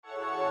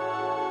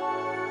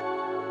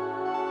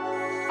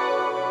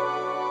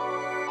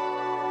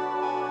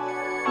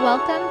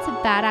Welcome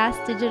to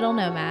Badass Digital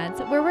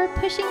Nomads, where we're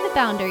pushing the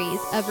boundaries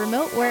of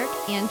remote work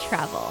and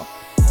travel,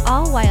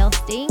 all while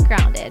staying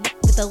grounded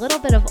with a little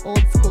bit of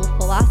old school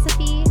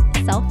philosophy,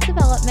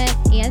 self-development,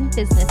 and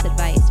business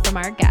advice from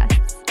our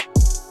guests.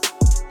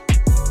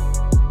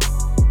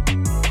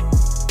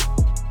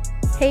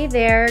 Hey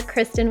there,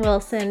 Kristin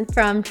Wilson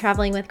from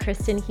Traveling with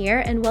Kristin here,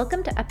 and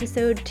welcome to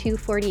episode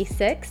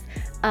 246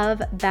 of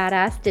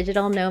Badass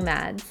Digital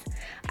Nomads.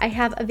 I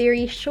have a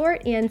very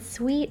short and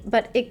sweet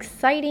but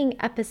exciting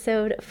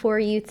episode for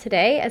you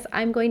today, as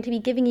I'm going to be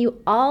giving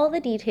you all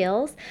the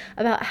details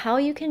about how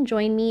you can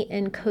join me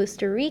in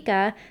Costa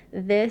Rica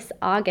this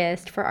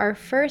August for our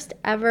first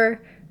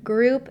ever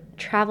group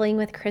Traveling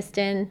with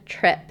Kristin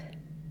trip.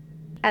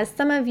 As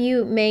some of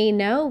you may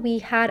know, we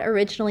had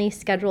originally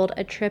scheduled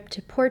a trip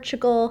to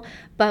Portugal,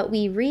 but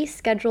we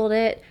rescheduled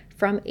it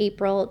from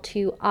April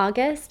to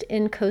August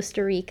in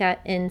Costa Rica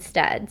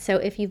instead. So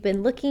if you've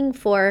been looking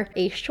for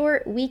a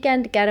short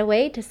weekend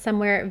getaway to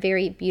somewhere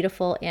very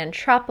beautiful and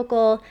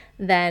tropical,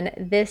 then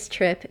this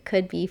trip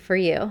could be for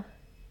you.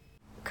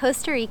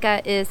 Costa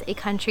Rica is a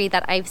country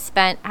that I've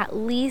spent at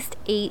least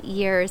 8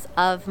 years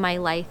of my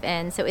life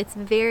in, so it's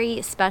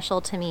very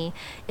special to me.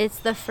 It's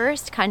the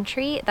first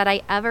country that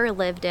I ever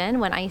lived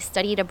in when I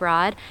studied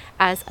abroad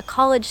as a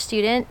college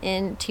student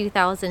in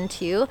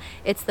 2002.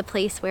 It's the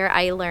place where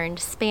I learned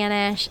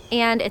Spanish,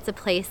 and it's a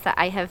place that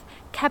I have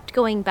kept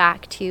going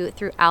back to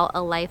throughout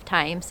a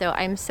lifetime. So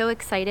I'm so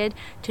excited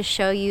to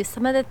show you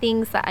some of the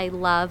things that I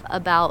love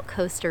about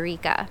Costa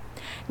Rica.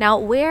 Now,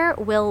 where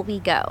will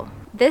we go?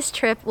 This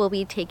trip will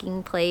be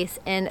taking place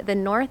in the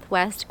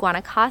northwest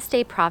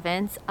Guanacaste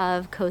province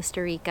of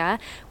Costa Rica,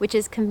 which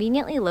is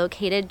conveniently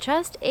located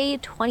just a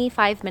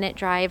 25-minute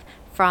drive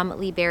from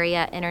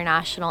Liberia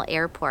International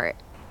Airport.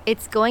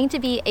 It's going to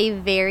be a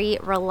very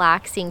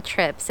relaxing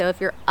trip, so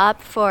if you're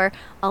up for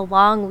a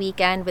long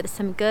weekend with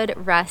some good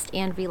rest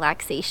and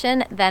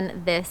relaxation,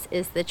 then this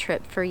is the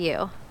trip for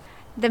you.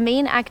 The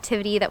main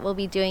activity that we'll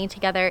be doing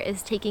together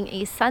is taking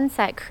a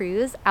sunset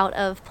cruise out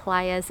of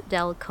Playas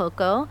del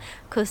Coco.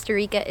 Costa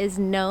Rica is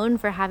known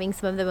for having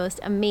some of the most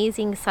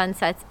amazing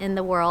sunsets in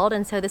the world,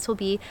 and so this will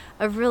be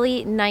a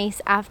really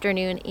nice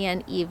afternoon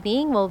and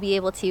evening. We'll be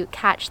able to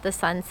catch the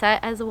sunset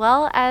as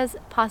well as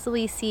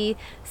possibly see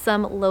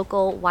some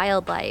local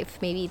wildlife,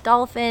 maybe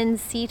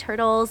dolphins, sea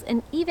turtles,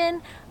 and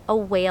even a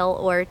whale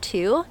or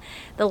two.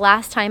 The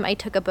last time I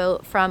took a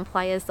boat from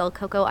Playas del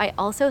Coco, I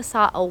also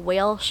saw a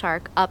whale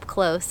shark up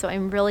close, so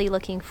I'm really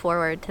looking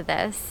forward to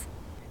this.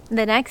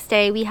 The next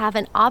day, we have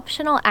an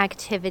optional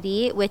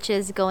activity, which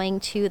is going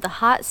to the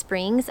hot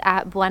springs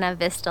at Buena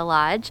Vista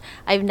Lodge.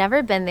 I've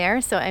never been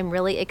there, so I'm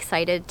really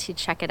excited to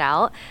check it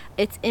out.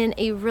 It's in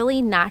a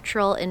really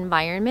natural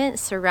environment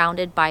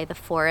surrounded by the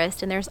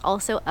forest, and there's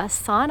also a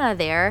sauna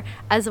there,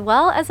 as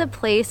well as a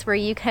place where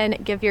you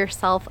can give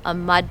yourself a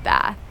mud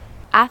bath.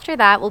 After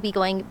that, we'll be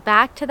going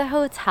back to the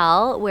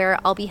hotel where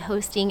I'll be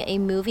hosting a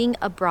moving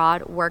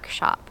abroad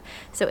workshop.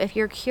 So if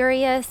you're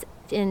curious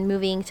in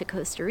moving to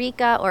Costa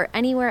Rica or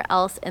anywhere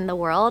else in the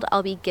world,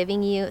 I'll be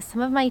giving you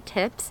some of my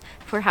tips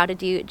for how to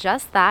do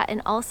just that,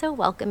 and also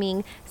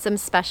welcoming some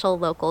special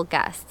local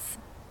guests.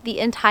 The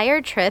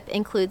entire trip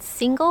includes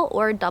single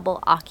or double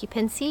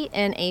occupancy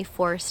in a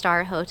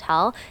 4-star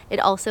hotel. It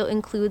also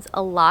includes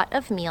a lot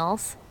of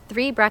meals,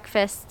 3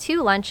 breakfasts,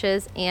 2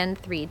 lunches, and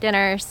 3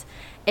 dinners.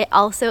 It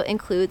also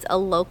includes a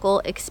local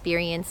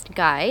experienced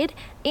guide,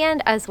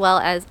 and as well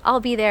as I'll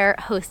be there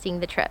hosting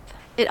the trip.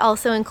 It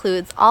also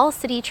includes all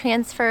city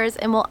transfers,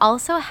 and we'll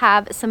also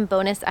have some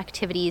bonus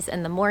activities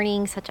in the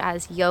morning, such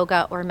as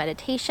yoga or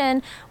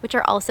meditation, which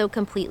are also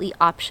completely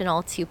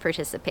optional to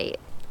participate.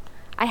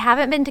 I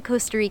haven't been to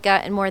Costa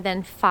Rica in more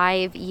than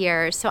 5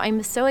 years, so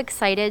I'm so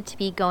excited to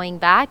be going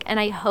back, and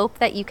I hope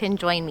that you can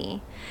join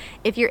me.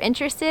 If you're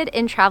interested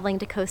in traveling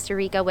to Costa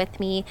Rica with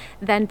me,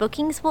 then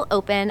bookings will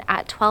open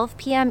at 12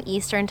 p.m.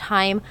 Eastern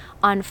Time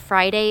on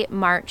Friday,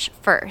 March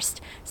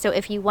 1st. So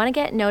if you want to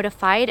get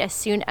notified as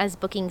soon as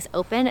bookings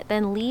open,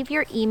 then leave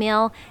your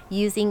email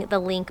using the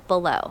link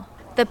below.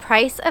 The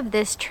price of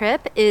this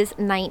trip is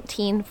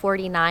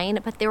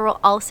 $19.49, but there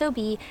will also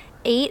be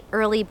 8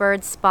 early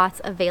bird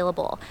spots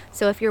available.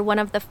 So if you're one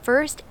of the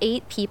first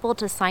 8 people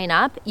to sign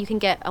up, you can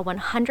get a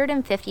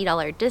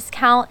 $150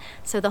 discount.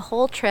 So the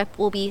whole trip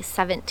will be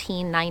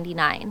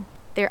 $17.99.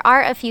 There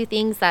are a few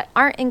things that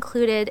aren't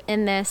included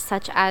in this,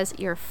 such as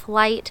your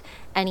flight,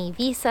 any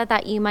visa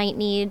that you might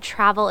need,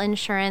 travel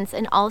insurance,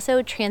 and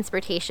also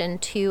transportation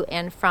to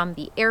and from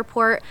the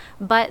airport.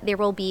 But there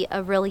will be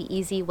a really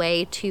easy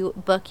way to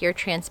book your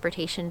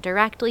transportation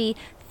directly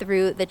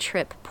through the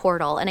trip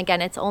portal. And again,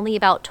 it's only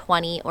about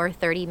 20 or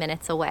 30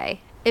 minutes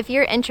away. If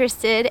you're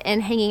interested in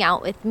hanging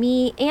out with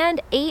me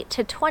and 8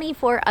 to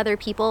 24 other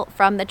people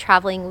from the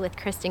Traveling with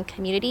Kristin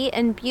community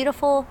in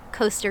beautiful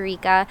Costa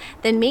Rica,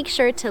 then make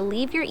sure to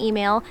leave your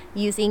email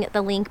using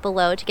the link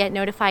below to get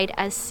notified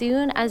as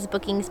soon as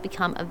bookings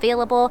become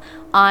available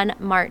on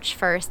March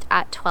 1st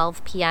at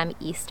 12 p.m.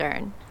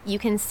 Eastern. you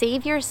can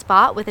save your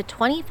spot with a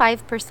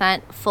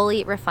 25%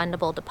 fully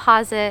refundable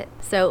deposit.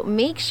 So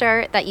make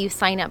sure that you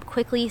sign up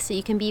quickly so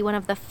you can be one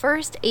of the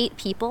first 8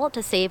 people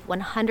to save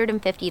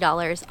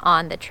 $150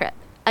 on the trip.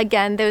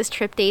 Again, those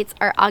trip dates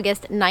are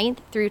August 9th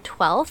through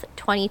 12th,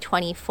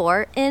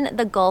 2024 in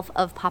the Gulf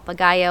of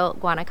Papagayo,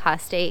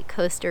 Guanacaste,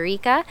 Costa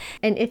Rica.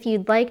 And if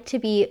you'd like to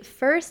be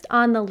first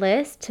on the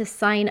list to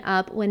sign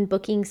up when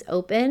bookings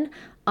open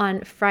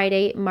on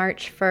Friday,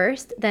 March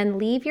 1st, then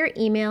leave your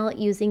email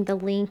using the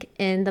link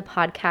in the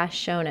podcast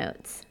show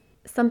notes.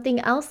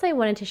 Something else I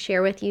wanted to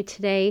share with you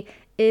today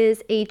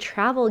is a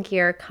travel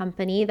gear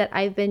company that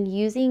I've been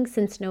using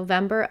since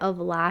November of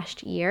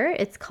last year.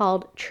 It's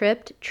called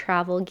Tripped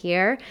Travel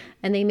Gear,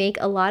 and they make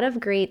a lot of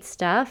great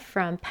stuff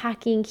from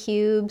packing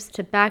cubes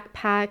to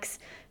backpacks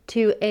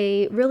to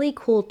a really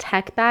cool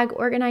tech bag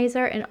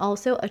organizer and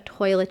also a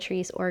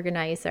toiletries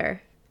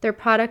organizer. Their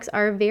products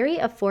are very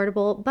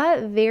affordable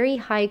but very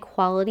high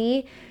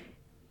quality,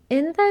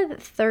 in the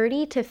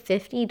 $30 to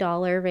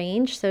 $50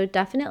 range, so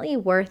definitely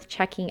worth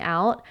checking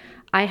out.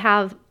 I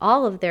have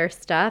all of their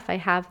stuff. I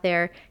have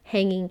their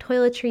hanging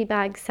toiletry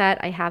bag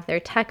set, I have their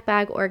tech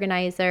bag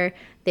organizer,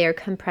 their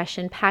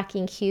compression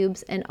packing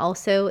cubes, and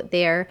also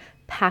their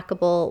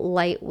packable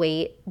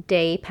lightweight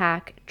day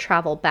pack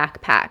travel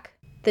backpack.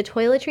 The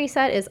toiletry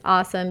set is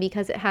awesome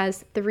because it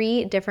has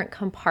 3 different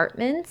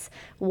compartments,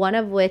 one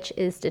of which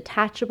is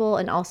detachable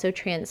and also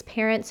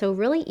transparent, so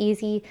really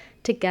easy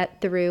to get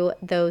through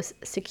those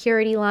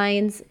security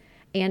lines.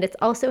 And it's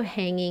also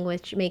hanging,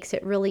 which makes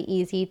it really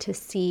easy to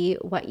see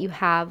what you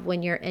have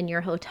when you're in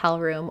your hotel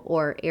room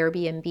or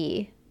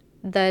Airbnb.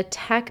 The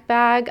tech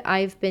bag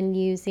I've been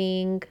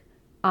using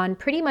on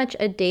pretty much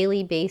a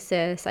daily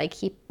basis. I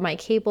keep my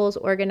cables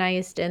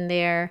organized in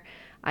there.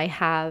 I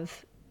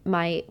have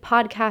my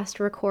podcast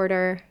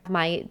recorder,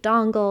 my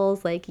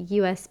dongles, like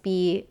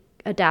USB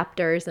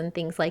adapters and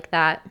things like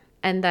that.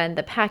 And then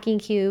the packing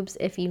cubes,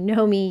 if you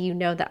know me, you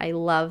know that I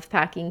love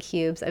packing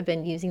cubes. I've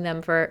been using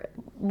them for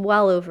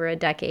well over a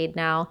decade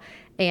now.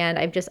 And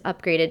I've just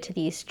upgraded to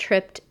these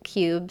Tripped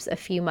cubes a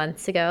few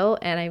months ago,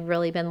 and I've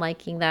really been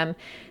liking them.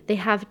 They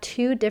have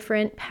 2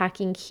 different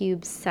packing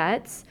cube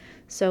sets.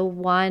 So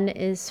one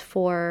is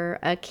for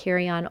a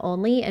carry-on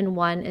only, and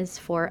one is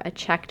for a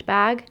checked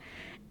bag.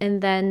 And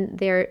then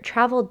their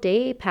travel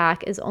day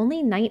pack is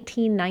only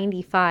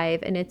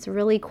 $19.95, and it's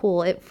really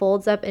cool. It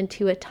folds up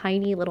into a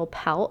tiny little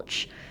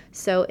pouch.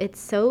 So it's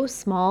so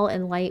small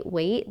and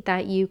lightweight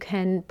that you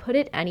can put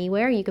it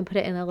anywhere. You can put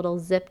it in a little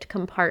zipped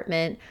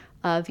compartment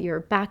of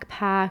your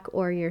backpack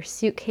or your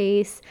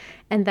suitcase,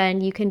 and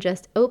then you can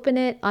just open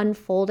it,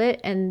 unfold it,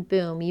 and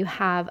boom, you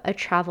have a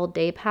travel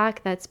day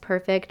pack that's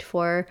perfect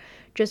for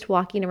just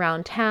walking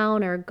around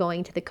town or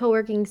going to the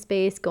co-working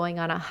space, going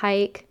on a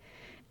hike.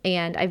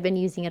 And I've been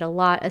using it a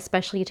lot,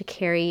 especially to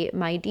carry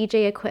my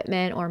DJ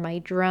equipment or my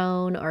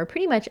drone or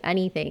pretty much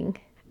anything.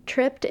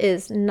 Tripped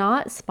is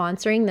not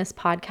sponsoring this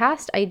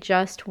podcast. I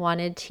just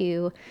wanted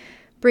to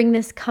bring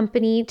this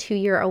company to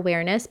your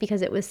awareness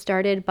because it was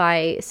started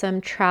by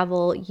some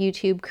travel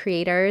YouTube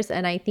creators,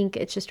 and I think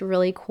it's just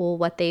really cool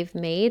what they've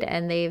made,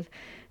 and they've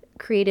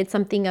created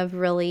something of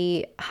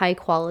really high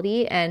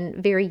quality and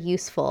very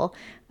useful.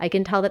 I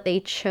can tell that they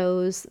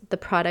chose the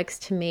products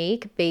to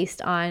make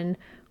based on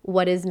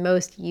what is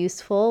most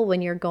useful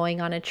when you're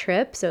going on a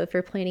trip. So if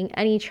you're planning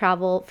any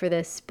travel for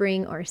this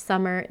spring or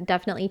summer,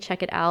 definitely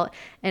check it out.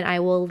 And I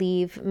will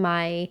leave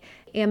my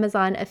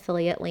Amazon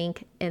affiliate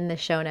link in the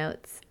show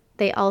notes.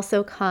 They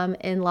also come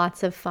in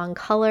lots of fun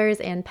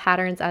colors and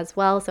patterns as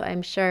well. So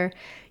I'm sure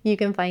you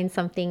can find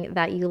something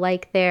that you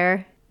like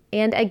there.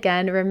 And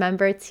again,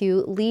 remember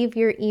to leave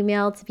your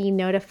email to be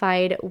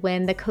notified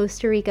when the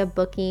Costa Rica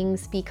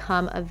bookings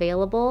become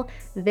available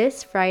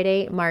this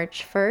Friday,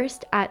 March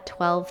 1st at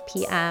 12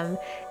 p.m.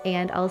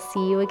 And I'll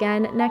see you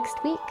again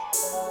next week.